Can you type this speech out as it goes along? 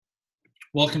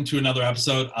Welcome to another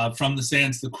episode of From the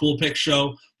Stands, the Cool Pick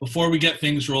Show. Before we get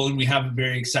things rolling, we have a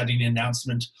very exciting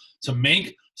announcement to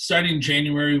make. Starting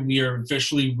January, we are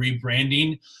officially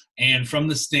rebranding, and From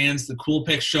the Stands, the Cool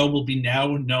Pick Show will be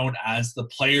now known as the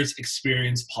Players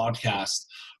Experience Podcast.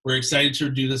 We're excited to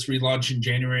do this relaunch in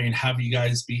January and have you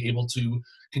guys be able to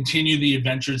continue the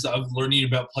adventures of learning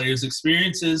about players'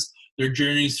 experiences, their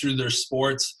journeys through their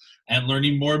sports, and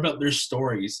learning more about their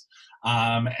stories.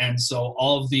 And so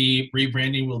all of the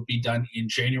rebranding will be done in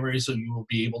January, so you will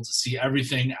be able to see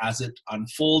everything as it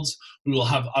unfolds. We will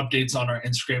have updates on our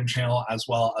Instagram channel, as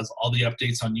well as all the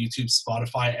updates on YouTube,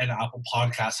 Spotify, and Apple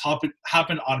Podcasts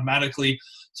happen automatically,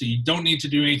 so you don't need to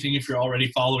do anything if you're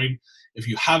already following. If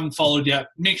you haven't followed yet,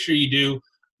 make sure you do.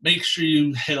 Make sure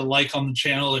you hit a like on the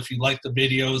channel if you like the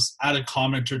videos. Add a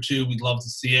comment or two. We'd love to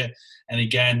see it. And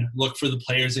again, look for the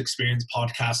Players Experience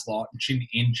Podcast launching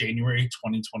in January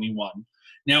 2021.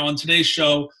 Now, on today's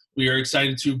show, we are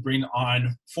excited to bring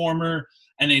on former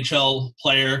NHL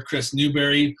player Kris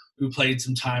Newbury, who played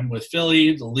some time with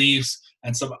Philly, the Leafs,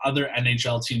 and some other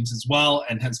NHL teams as well,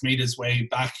 and has made his way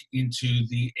back into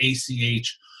the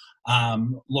ACH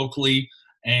locally.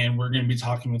 And we're going to be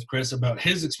talking with Kris about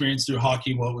his experience through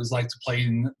hockey, what it was like to play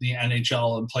in the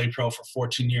NHL and play pro for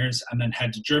 14 years and then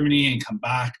head to Germany and come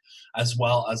back, as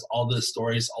well as all the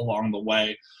stories along the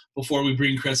way. Before we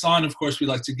bring Kris on, of course, we'd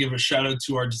like to give a shout out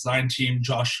to our design team,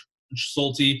 Josh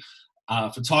Solte,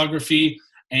 photography,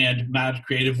 and Mad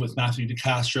Creative with Matthew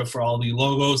DeCastro for all the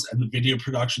logos and the video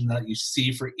production that you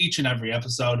see for each and every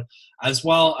episode. As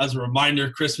well as a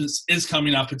reminder, Christmas is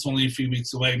coming up. It's only a few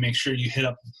weeks away. Make sure you hit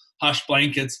up Hush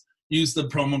Blankets. Use the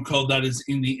promo code that is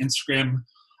in the Instagram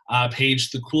page,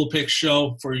 The Cool Pick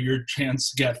Show, for your chance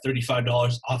to get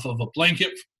 $35 off of a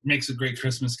blanket. Makes a great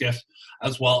Christmas gift,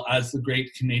 as well as the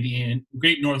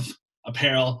Great North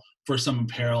Apparel for some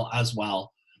apparel as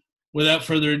well. Without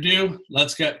further ado,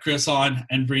 let's get Kris on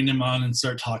and bring him on and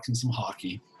start talking some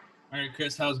hockey. All right,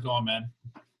 Kris, how's it going, man?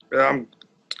 I'm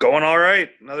going all right.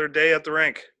 Another day at the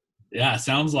rink. Yeah,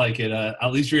 sounds like it.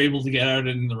 At least you're able to get out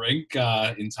in the rink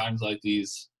in times like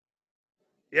these.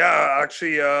 Yeah,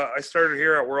 actually, I started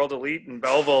here at World Elite in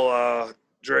Belleville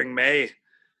during May.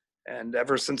 And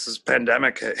ever since this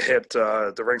pandemic hit,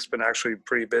 the rink's been actually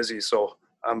pretty busy. So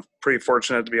I'm pretty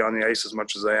fortunate to be on the ice as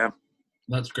much as I am.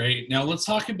 That's great. Now let's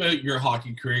talk about your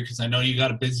hockey career, because I know you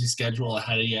got a busy schedule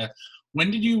ahead of you. When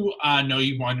did you know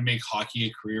you wanted to make hockey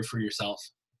a career for yourself?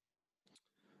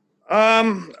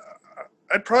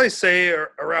 I'd probably say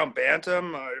around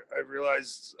Bantam. I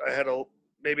realized I had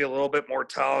maybe a little bit more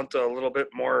talent, a little bit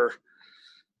more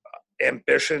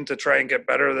ambition to try and get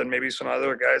better than maybe some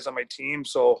other guys on my team.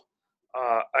 So,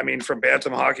 from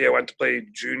Bantam hockey, I went to play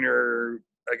junior,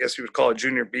 I guess you would call it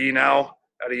junior B now,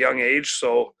 at a young age.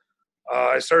 So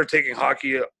I started taking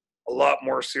hockey a lot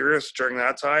more serious during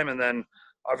that time. And then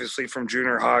obviously from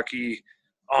junior hockey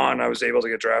on, I was able to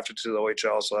get drafted to the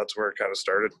OHL. So that's where it kind of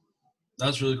started.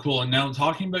 That's really cool. And now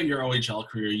talking about your OHL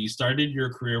career, you started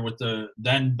your career with the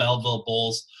then Belleville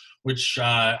Bulls, which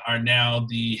are now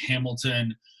the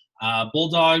Hamilton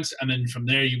Bulldogs. And then from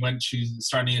there, you went to the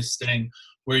Sarnia Sting,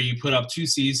 where you put up 2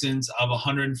 seasons of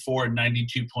 104 and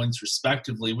 92 points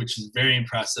respectively, which is very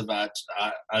impressive at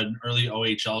an early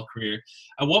OHL career.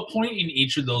 At what point in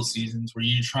each of those seasons were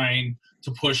you trying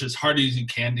to push as hard as you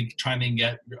can to try and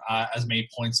get as many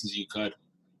points as you could?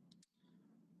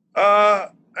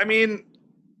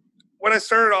 When I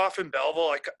started off in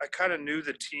Belleville, I kind of knew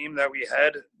the team that we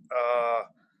had.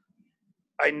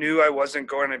 I knew I wasn't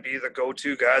going to be the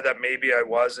go-to guy that maybe I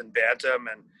was in Bantam,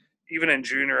 and even in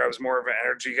junior, I was more of an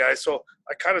energy guy. So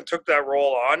I kind of took that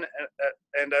role on.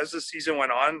 And as the season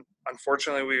went on,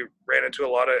 unfortunately, we ran into a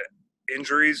lot of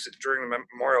injuries during the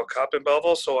Memorial Cup in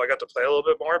Belleville, so I got to play a little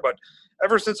bit more. But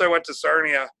ever since I went to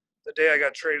Sarnia, the day I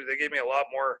got traded, they gave me a lot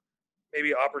more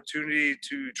maybe opportunity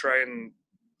to try and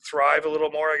thrive a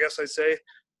little more, I guess I'd say.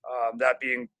 That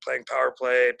being playing power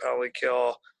play, penalty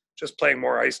kill, just playing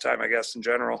more ice time, I guess, in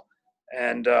general.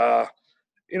 And,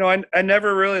 I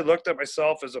never really looked at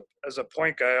myself as a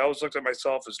point guy. I always looked at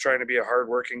myself as trying to be a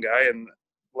hardworking guy, and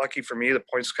lucky for me, the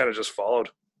points kind of just followed.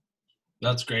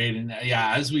 That's great. And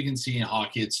yeah, as we can see in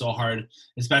hockey, it's so hard,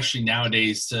 especially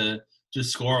nowadays, to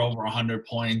just score over 100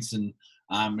 points. And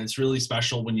it's really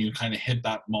special when you kind of hit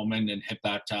that moment and hit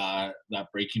that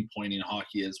breaking point in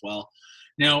hockey as well.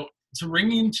 Now, to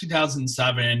ring in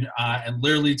 2007 and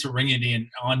literally to ring it in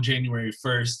on January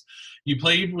 1st, you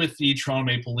played with the Toronto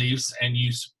Maple Leafs, and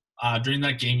you during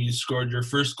that game you scored your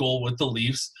first goal with the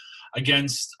Leafs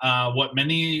against what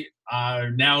many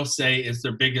now say is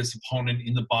their biggest opponent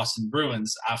in the Boston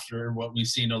Bruins after what we've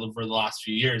seen over the last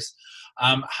few years.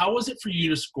 How was it for you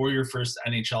to score your first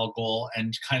NHL goal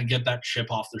and kind of get that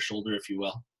chip off the shoulder, if you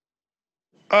will?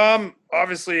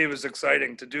 Obviously it was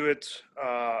exciting to do it.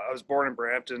 I was born in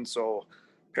Brampton, so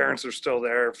parents are still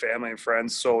there, family and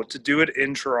friends. So to do it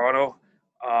in Toronto,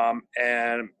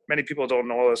 and many people don't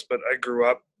know this, but I grew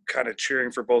up kind of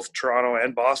cheering for both Toronto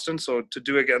and Boston. So to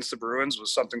do against the Bruins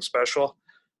was something special.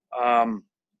 Um,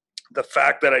 the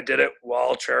fact that I did it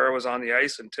while Chara was on the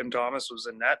ice and Tim Thomas was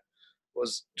in net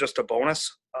was just a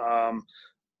bonus.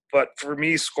 But for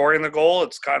me, scoring the goal,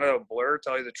 it's kind of a blur,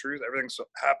 tell you the truth. Everything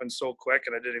happened so quick,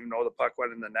 and I didn't even know the puck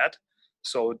went in the net.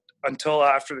 So until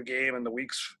after the game and the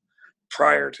weeks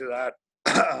prior to that,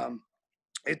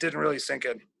 it didn't really sink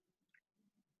in.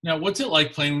 Now, what's it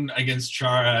like playing against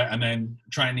Chara and then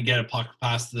trying to get a puck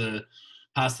past the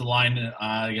line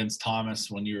against Thomas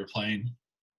when you were playing?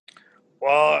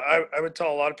 Well, I would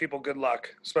tell a lot of people good luck,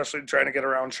 especially trying to get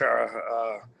around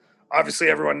Chara. Obviously,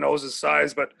 everyone knows his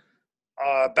size, but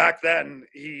back then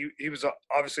he was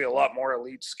obviously a lot more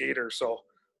elite skater. So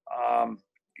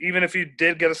even if you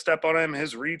did get a step on him,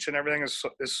 his reach and everything is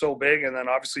so big. And then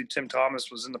obviously Tim Thomas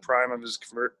was in the prime of his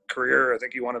career. I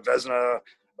think he won a Vezina.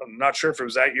 I'm not sure if it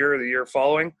was that year or the year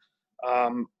following.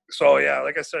 So yeah,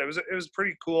 like I said, it was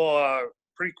pretty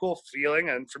cool feeling.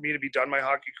 And for me to be done my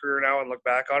hockey career now and look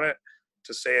back on it,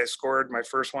 to say I scored my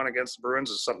first one against the Bruins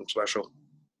is something special.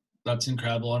 That's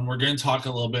incredible. And we're going to talk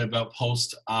a little bit about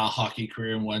post-hockey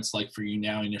career and what it's like for you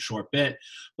now in a short bit.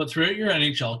 But throughout your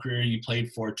NHL career, you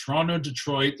played for Toronto,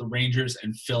 Detroit, the Rangers,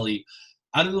 and Philly.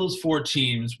 Out of those 4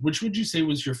 teams, which would you say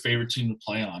was your favorite team to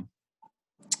play on?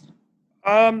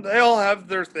 They all have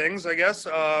their things, I guess.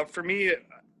 For me,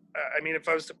 I mean, if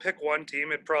I was to pick one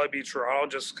team, it'd probably be Toronto,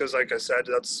 just because, like I said,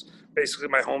 that's basically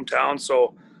my hometown.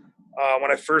 So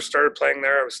when I first started playing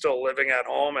there, I was still living at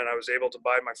home, and I was able to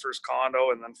buy my first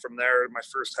condo, and then from there, my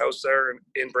first house there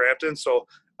in Brampton. So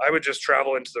I would just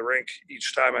travel into the rink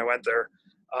each time I went there.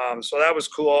 So that was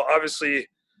cool. Obviously,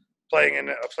 playing in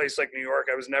a place like New York,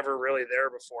 I was never really there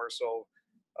before. So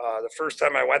the first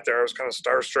time I went there, I was kind of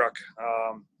starstruck.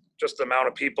 Just the amount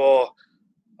of people.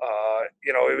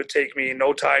 It would take me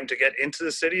no time to get into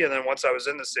the city. And then once I was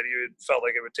in the city, it felt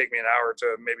like it would take me an hour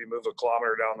to maybe move a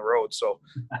kilometer down the road. So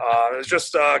it was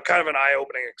just kind of an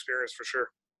eye-opening experience for sure.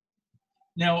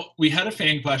 Now, we had a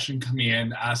fan question coming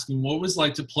in asking what it was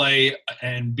like to play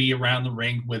and be around the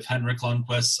rink with Henrik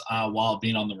Lundqvist while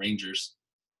being on the Rangers.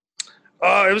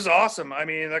 It was awesome. I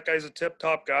mean, that guy's a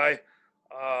tip-top guy.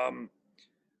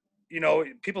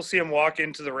 People see him walk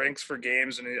into the rinks for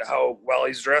games and how well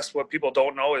he's dressed. What people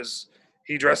don't know is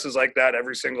he dresses like that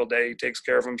every single day. He takes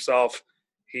care of himself.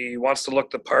 He wants to look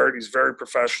the part. He's very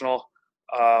professional.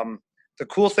 The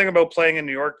cool thing about playing in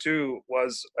New York, too,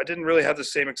 was I didn't really have the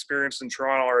same experience in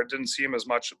Toronto, or I didn't see him as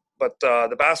much. But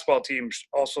the basketball team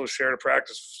also shared a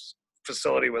practice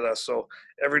facility with us. So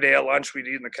every day at lunch, we'd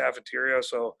eat in the cafeteria.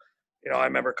 So, I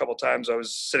remember a couple of times I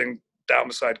was sitting down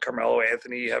beside Carmelo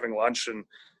Anthony having lunch and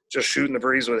just shooting the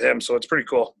breeze with him. So it's pretty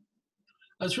cool.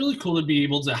 That's really cool to be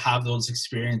able to have those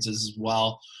experiences as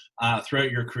well throughout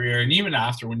your career, and even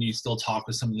after, when you still talk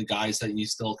with some of the guys that you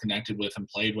still connected with and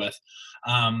played with.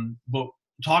 But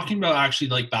talking about actually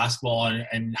like basketball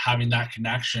and having that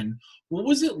connection, what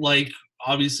was it like?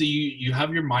 Obviously, you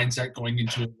have your mindset going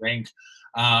into a rink.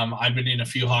 I've been in a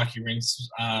few hockey rinks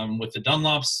with the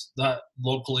Dunlops that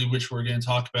locally, which we're going to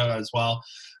talk about as well.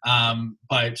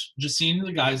 But just seeing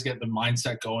the guys get the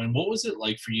mindset going, what was it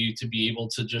like for you to be able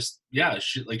to just,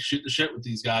 shoot the shit with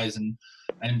these guys and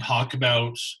talk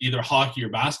about either hockey or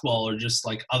basketball or just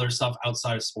like other stuff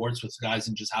outside of sports with guys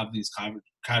and just have these kind of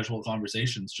casual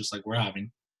conversations just like we're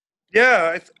having?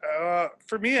 Yeah,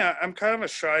 for me, I'm kind of a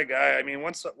shy guy. I mean,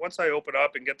 once I open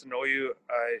up and get to know you,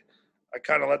 I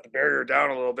kind of let the barrier down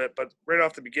a little bit. But right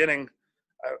off the beginning,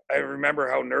 I remember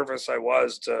how nervous I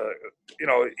was to,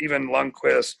 even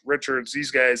Lundqvist, Richards, these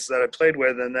guys that I played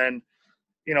with. And then,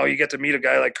 you get to meet a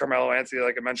guy like Carmelo Anthony,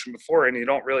 like I mentioned before, and you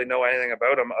don't really know anything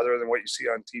about him other than what you see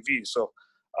on TV. So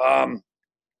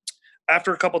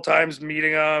after a couple times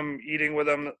meeting him, eating with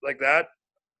him like that,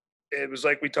 it was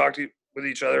like we talked with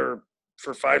each other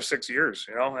for 5-6 years,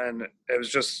 and it was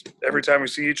just every time we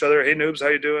see each other, hey Noobs, how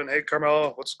you doing? Hey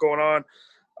Carmelo, what's going on?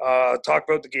 Talk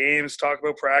about the games, talk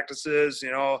about practices,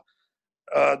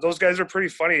 those guys are pretty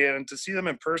funny, and to see them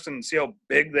in person and see how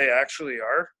big they actually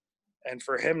are, and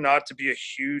for him not to be a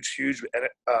huge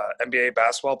NBA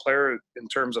basketball player in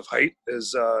terms of height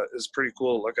is pretty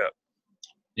cool to look at.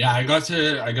 Yeah, I got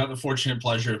the fortunate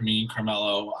pleasure of meeting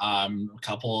Carmelo a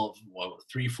couple of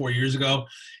 3-4 years ago.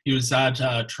 He was at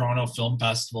Toronto Film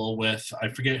Festival with, I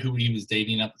forget who he was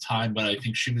dating at the time, but I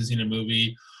think she was in a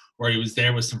movie or he was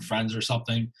there with some friends or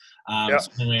something. Yeah.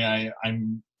 So anyway,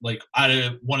 I'm like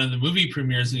at one of the movie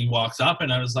premieres, and he walks up,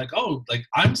 and I was like, oh, like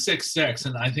I'm 6'6",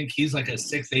 and I think he's like a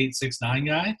 6'8", 6'9"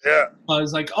 guy. Yeah. I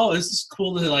was like, oh, this is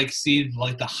cool to like see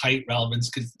like the height relevance,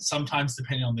 because sometimes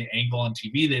depending on the angle on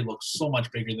TV, they look so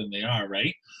much bigger than they are,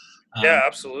 right? Yeah,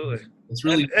 absolutely. It's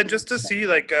really and just to see,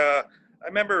 like, I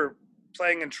remember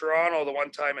playing in Toronto the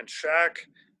one time, and Shaq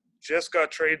just got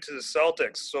traded to the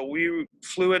Celtics. So we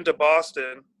flew into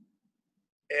Boston,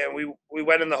 and we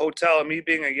went in the hotel. And me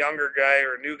being a younger guy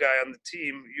or a new guy on the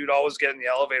team, you'd always get in the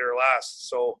elevator last.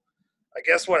 So I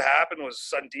guess what happened was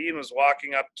Sundin was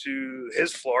walking up to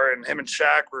his floor, and him and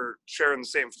Shaq were sharing the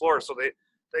same floor. So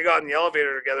they got in the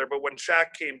elevator together. But when Shaq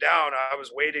came down, I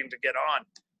was waiting to get on.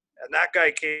 And that guy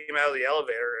came out of the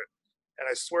elevator, and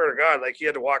I swear to God, like he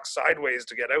had to walk sideways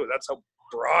to get out. That's how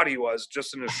broad he was,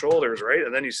 just in his shoulders, right?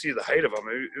 And then you see the height of him.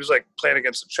 It was like playing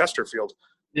against the Chesterfield.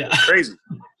 Yeah, it was crazy.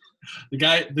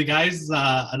 the guy's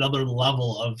another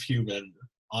level of human.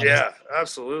 Honestly. Yeah,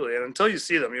 absolutely. And until you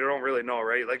see them, you don't really know,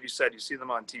 right? Like you said, you see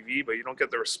them on TV, but you don't get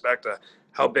the respect of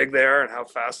how big they are and how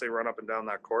fast they run up and down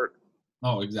that court.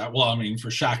 Oh, exactly. Well, I mean, for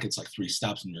Shaq, it's like 3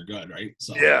 steps and you're good, right?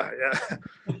 So yeah.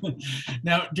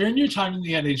 Now, during your time in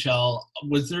the NHL,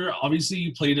 was there, obviously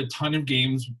you played a ton of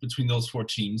games between those 4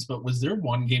 teams, but was there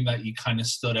one game that you kind of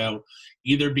stood out,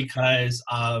 either because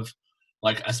of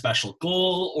like a special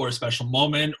goal or a special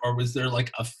moment, or was there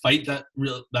like a fight that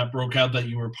broke out that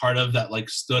you were part of that like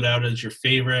stood out as your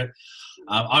favorite?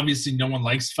 Obviously, no one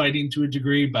likes fighting to a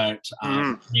degree, but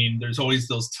I mean, there's always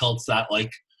those tilts that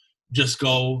like just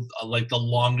go like the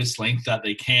longest length that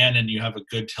they can, and you have a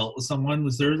good tilt with someone.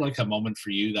 Was there like a moment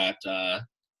for you that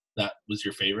that was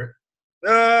your favorite?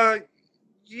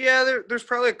 Yeah, there's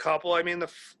probably a couple. I mean,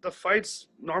 the fights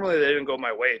normally they didn't go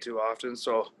my way too often,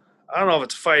 so I don't know if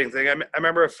it's a fighting thing. I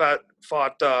remember I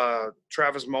fought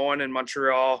Travis Moen in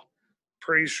Montreal.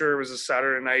 Pretty sure it was a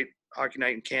Saturday night hockey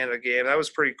night in Canada game. That was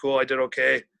pretty cool. I did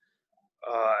okay.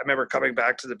 I remember coming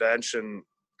back to the bench and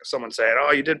someone saying,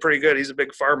 "Oh, you did pretty good." He's a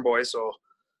big farm boy, so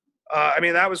I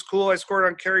mean that was cool. I scored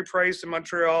on Carey Price in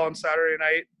Montreal on Saturday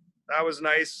night. That was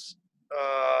nice.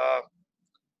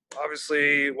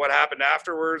 Obviously, what happened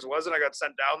afterwards wasn't. I got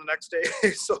sent down the next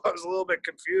day, so I was a little bit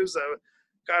confused. I was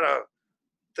kind of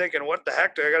thinking, what the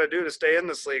heck do I got to do to stay in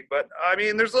this league? But I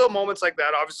mean, there's little moments like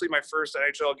that. Obviously, my first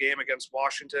NHL game against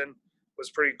Washington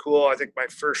was pretty cool. I think my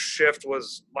first shift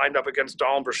was lined up against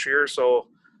Donald Brashear, so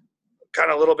kind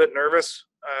of a little bit nervous.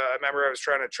 I remember I was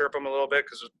trying to chirp him a little bit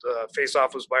because the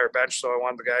face-off was by our bench, so I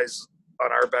wanted the guys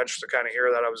on our bench to kind of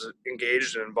hear that I was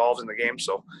engaged and involved in the game.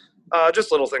 So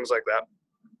just little things like that.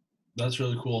 That's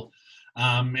really cool.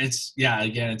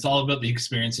 Again, it's all about the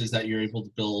experiences that you're able to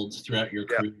build throughout your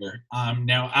career.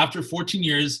 Now, after 14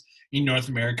 years in North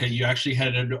America, you actually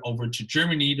headed over to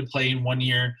Germany to play in 1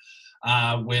 year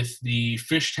with the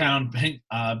Fishtown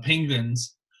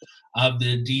Penguins of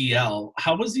the DEL.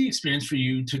 How was the experience for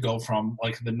you to go from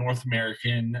like the North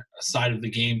American side of the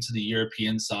game to the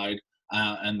European side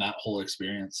and that whole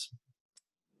experience?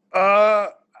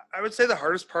 I would say the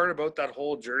hardest part about that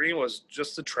whole journey was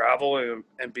just the travel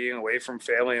and being away from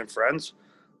family and friends.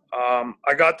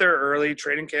 I got there early.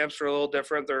 Training camps were a little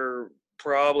different. They're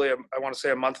probably, I want to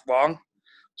say, a month long.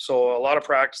 So a lot of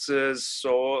practices,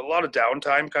 so a lot of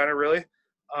downtime kind of really.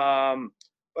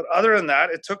 But other than that,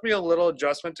 it took me a little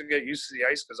adjustment to get used to the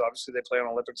ice because obviously they play on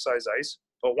Olympic-size ice.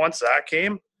 But once that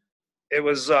came, it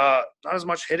was not as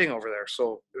much hitting over there.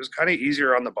 So it was kind of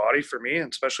easier on the body for me,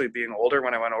 especially being older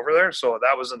when I went over there. So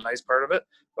that was a nice part of it.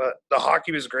 But the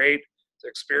hockey was great. The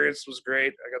experience was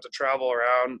great. I got to travel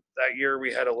around. That year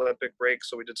we had Olympic break,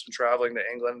 so we did some traveling to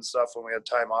England and stuff when we had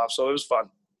time off. So it was fun.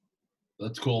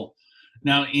 That's cool.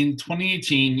 Now, in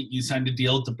 2018, you signed a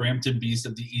deal with the Brampton Beast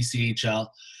of the ECHL.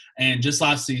 And just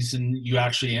last season, you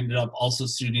actually ended up also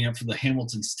suiting up for the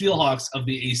Hamilton Steelhawks of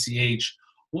the ACH.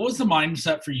 What was the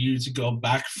mindset for you to go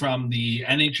back from the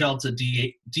NHL to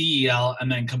DEL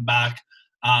and then come back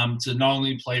to not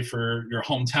only play for your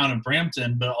hometown of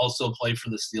Brampton, but also play for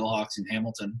the Steelhawks in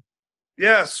Hamilton?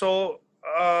 Yeah, so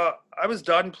I was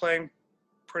done playing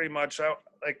pretty much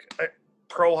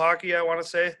pro hockey, I want to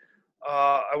say.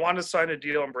 I wanted to sign a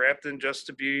deal in Brampton just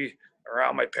to be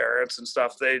around my parents and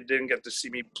stuff. They didn't get to see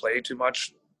me play too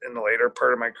much in the later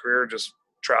part of my career, just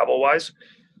travel-wise.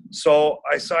 So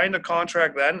I signed a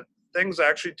contract then. Things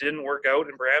actually didn't work out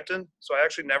in Brampton, so I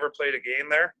actually never played a game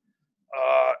there.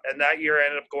 And that year I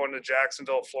ended up going to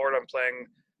Jacksonville, Florida, and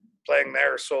playing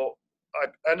there. So I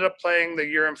ended up playing the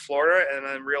year in Florida and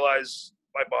then realized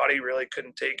my body really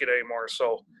couldn't take it anymore.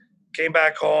 So came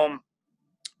back home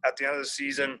at the end of the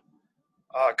season,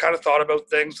 kind of thought about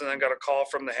things, and then got a call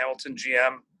from the Hamilton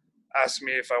GM asked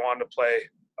me if I wanted to play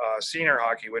senior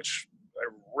hockey, which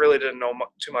I really didn't know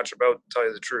too much about, to tell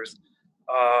you the truth.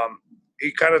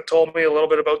 He kind of told me a little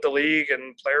bit about the league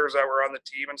and players that were on the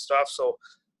team and stuff. So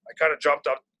I kind of jumped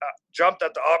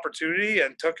at the opportunity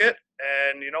and took it.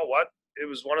 And you know what? It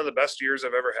was one of the best years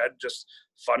I've ever had, just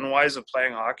fun-wise, of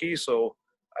playing hockey. So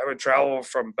I would travel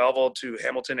from Belleville to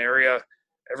Hamilton area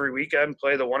every weekend,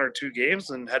 play the 1 or 2 games,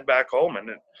 and head back home.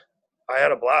 And I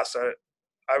had a blast.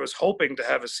 I was hoping to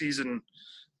have a season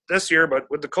this year, but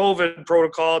with the COVID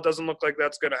protocol, it doesn't look like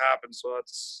that's going to happen. So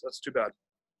that's too bad.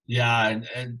 Yeah,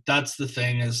 and that's the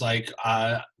thing is, like,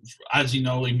 as you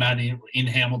know, we met in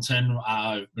Hamilton.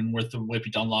 I've been with the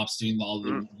Whippy Dunlops doing all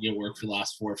the media work for the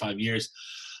last 4 or 5 years.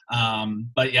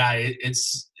 But yeah,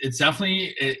 it's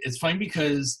definitely, it's funny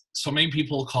because so many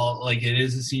people call it, like, it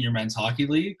is a senior men's hockey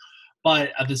league,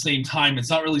 but at the same time, it's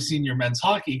not really senior men's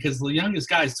hockey because the youngest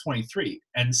guy is 23.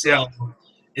 And so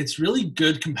it's really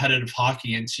good competitive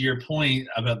hockey. And to your point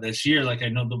about this year, like, I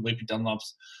know the Whippy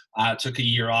Dunlops took a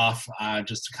year off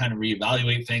just to kind of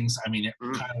reevaluate things. I mean, it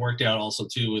kind of worked out also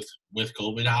too with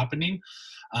COVID happening.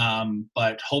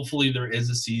 But hopefully there is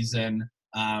a season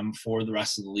for the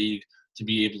rest of the league to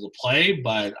be able to play.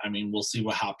 But I mean, we'll see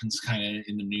what happens kind of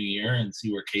in the new year and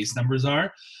see where case numbers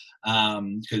are,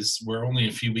 because we're only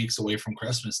a few weeks away from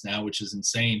Christmas now, which is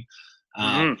insane.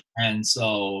 And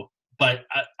so, but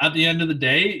at the end of the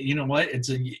day, you know what? It's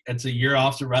a year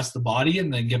off to rest the body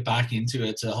and then get back into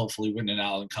it to hopefully win an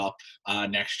Allen Cup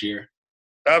next year.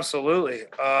 Absolutely.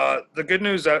 The good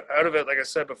news out of it, like I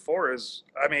said before, is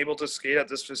I'm able to skate at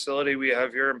this facility we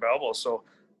have here in Belleville. So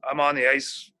I'm on the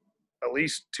ice at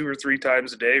least 2 or 3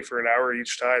 times a day for an hour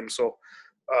each time. So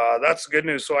that's good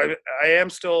news. So I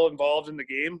am still involved in the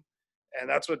game, and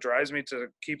that's what drives me to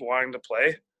keep wanting to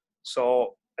play.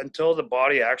 So until the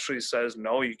body actually says,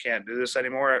 no, you can't do this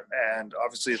anymore, and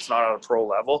obviously it's not on a pro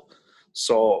level.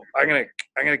 So I'm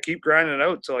gonna keep grinding it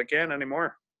out till I can't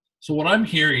anymore. So what I'm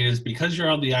hearing is, because you're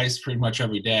on the ice pretty much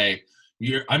every day,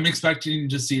 I'm expecting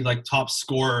to see like top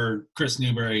scorer Kris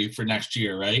Newbury for next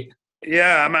year, right?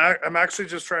 Yeah, I'm actually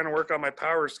just trying to work on my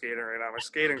power skating right now. My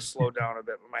skating's slowed down a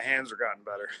bit, but my hands are gotten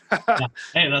better.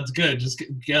 Hey, that's good. Just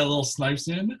get a little snipes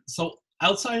in. So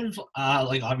outside of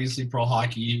like obviously pro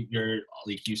hockey, you're,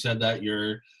 like you said, that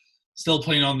you're still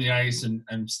playing on the ice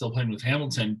and still playing with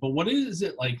Hamilton. But what is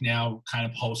it like now, kind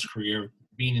of post career,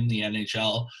 being in the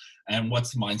NHL, and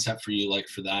what's the mindset for you like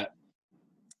for that?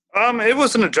 It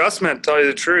was an adjustment, to tell you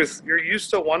the truth. You're used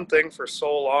to one thing for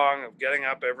so long, of getting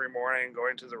up every morning,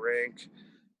 going to the rink,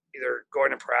 either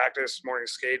going to practice, morning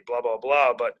skate, blah, blah,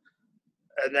 blah.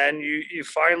 And then you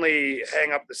finally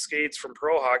hang up the skates from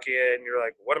pro hockey and you're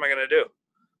like, what am I going to do?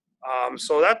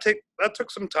 So that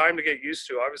took some time to get used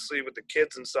to. Obviously with the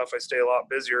kids and stuff, I stay a lot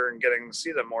busier and getting to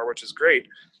see them more, which is great.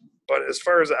 But as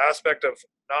far as the aspect of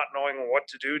not knowing what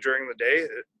to do during the day,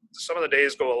 some of the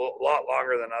days go a lot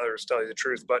longer than others, to tell you the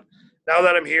truth. But now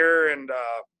that I'm here and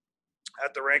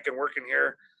at the rink and working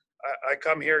here, I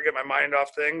come here, get my mind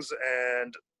off things,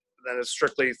 and then it's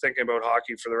strictly thinking about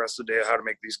hockey for the rest of the day, how to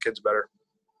make these kids better.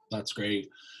 That's great.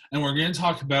 And we're going to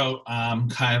talk about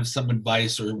kind of some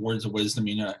advice or words of wisdom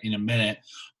in a minute.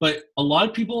 But a lot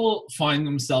of people find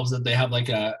themselves that they have like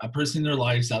a person in their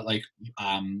lives that like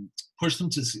push them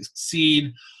to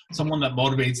succeed, someone that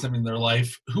motivates them in their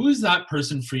life. Who is that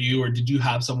person for you, or did you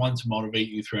have someone to motivate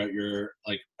you throughout your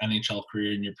like NHL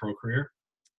career and your pro career?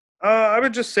 I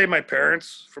would just say my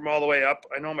parents from all the way up.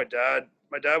 I know my dad.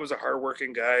 My dad was a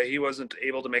hardworking guy. He wasn't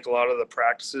able to make a lot of the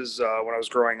practices when I was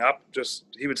growing up. Just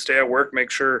he would stay at work,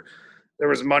 make sure there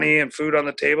was money and food on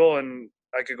the table, and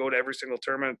I could go to every single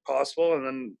tournament possible. And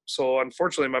then, so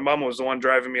unfortunately, my mom was the one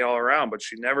driving me all around, but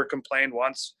she never complained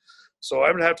once. So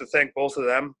I would have to thank both of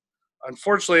them.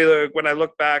 Unfortunately, when I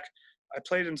look back, I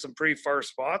played in some pretty far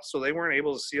spots, so they weren't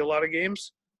able to see a lot of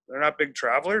games. They're not big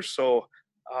travelers, so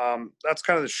that's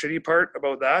kind of the shitty part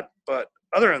about that. But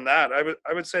other than that,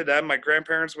 I would say that my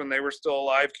grandparents, when they were still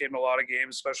alive, came to a lot of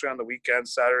games, especially on the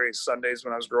weekends, Saturdays, Sundays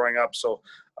when I was growing up. So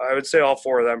I would say all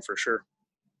 4 of them for sure.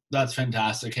 That's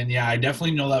fantastic. And yeah, I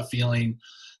definitely know that feeling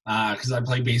because I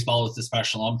played baseball with the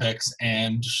Special Olympics.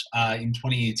 And in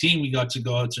 2018, we got to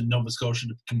go out to Nova Scotia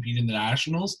to compete in the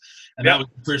Nationals. And that was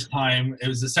the first time. It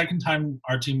was the second time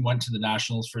our team went to the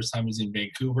Nationals. First time was in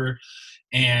Vancouver.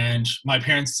 And my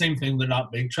parents, same thing. They're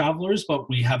not big travelers, but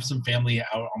we have some family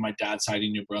out on my dad's side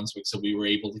in New Brunswick. So we were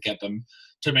able to get them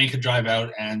to make a drive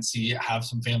out and have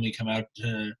some family come out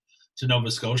to Nova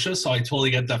Scotia. So I totally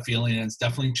get that feeling. And it's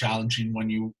definitely challenging when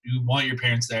you want your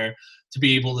parents there to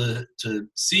be able to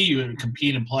see you and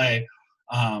compete and play.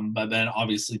 But then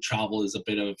obviously travel is a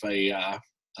bit of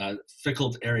a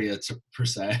fickle area per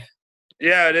se.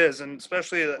 Yeah, it is, and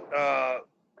especially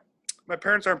my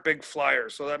parents aren't big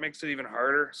flyers, so that makes it even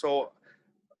harder. So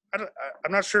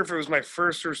I'm not sure if it was my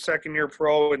first or second year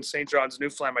pro in St. John's,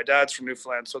 Newfoundland. My dad's from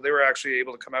Newfoundland, so they were actually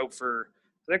able to come out for,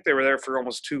 I think they were there for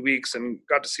almost 2 weeks and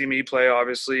got to see me play,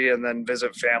 obviously, and then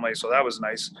visit family. So that was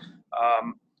nice.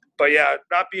 But yeah,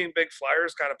 not being big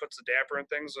flyers kind of puts a damper in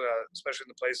things, especially in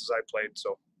the places I played.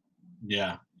 So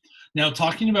Yeah. Now,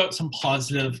 talking about some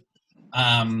positive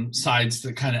sides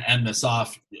to kind of end this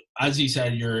off, as you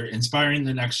said, you're inspiring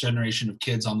the next generation of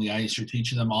kids on the ice. You're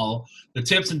teaching them all the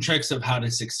tips and tricks of how to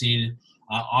succeed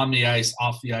on the ice,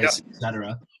 off the ice,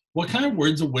 etc. What kind of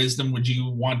words of wisdom would you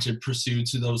want to pursue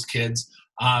to those kids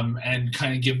and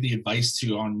kind of give the advice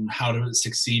to on how to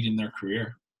succeed in their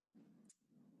career?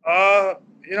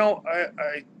 You know,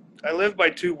 I live by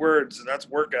 2 words, and that's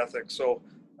work ethic. So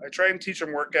I try and teach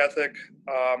them work ethic.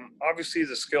 Obviously,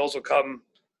 the skills will come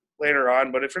later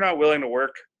on, but if you're not willing to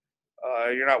work,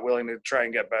 you're not willing to try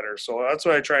and get better. So that's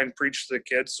what I try and preach to the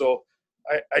kids. So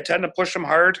I tend to push them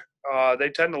hard. They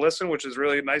tend to listen, which is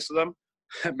really nice of them.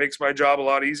 It makes my job a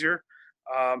lot easier.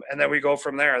 And then we go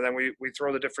from there. And then we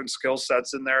throw the different skill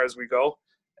sets in there as we go.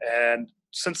 And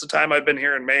since the time I've been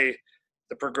here in May,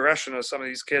 the progression of some of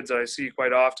these kids that I see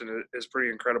quite often is pretty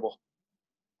incredible.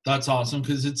 That's awesome,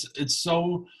 because it's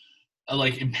so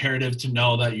like imperative to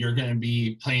know that you're going to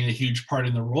be playing a huge part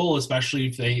in the role, especially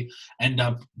if they end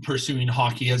up pursuing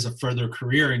hockey as a further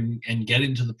career and get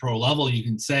into the pro level. You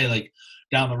can say like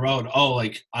down the road, oh,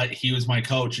 like he was my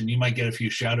coach, and you might get a few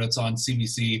shout outs on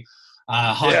CBC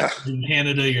hockey in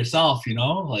Canada yourself, you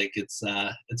know, like it's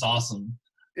awesome.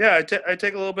 Yeah. I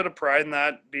take a little bit of pride in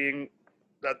that, being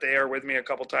that they are with me a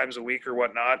couple times a week or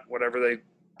whatnot, whatever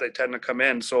they tend to come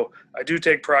in. So I do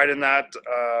take pride in that.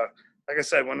 Like I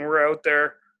said, when we're out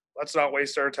there, let's not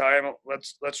waste our time.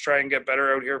 Let's try and get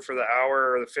better out here for the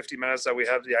hour or the 50 minutes that we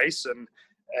have the ice.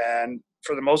 And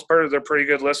for the most part, they're pretty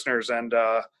good listeners, and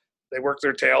they work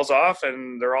their tails off,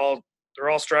 and they're all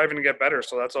striving to get better.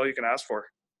 So that's all you can ask for.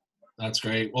 That's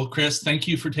great. Well, Kris, thank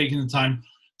you for taking the time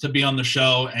to be on the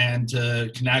show and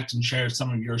to connect and share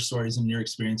some of your stories and your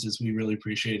experiences. We really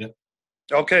appreciate it.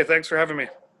 Okay. Thanks for having me.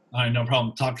 All right. No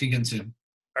problem. Talk to you again soon.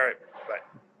 All right.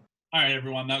 Bye. All right,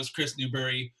 everyone. That was Kris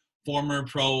Newbury, former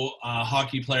pro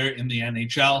hockey player in the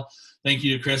NHL. Thank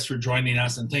you to Kris for joining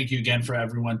us, and thank you again for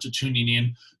everyone to tuning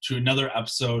in to another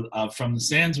episode of From the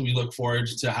Sands. We look forward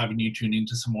to having you tune in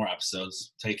to some more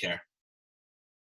episodes. Take care.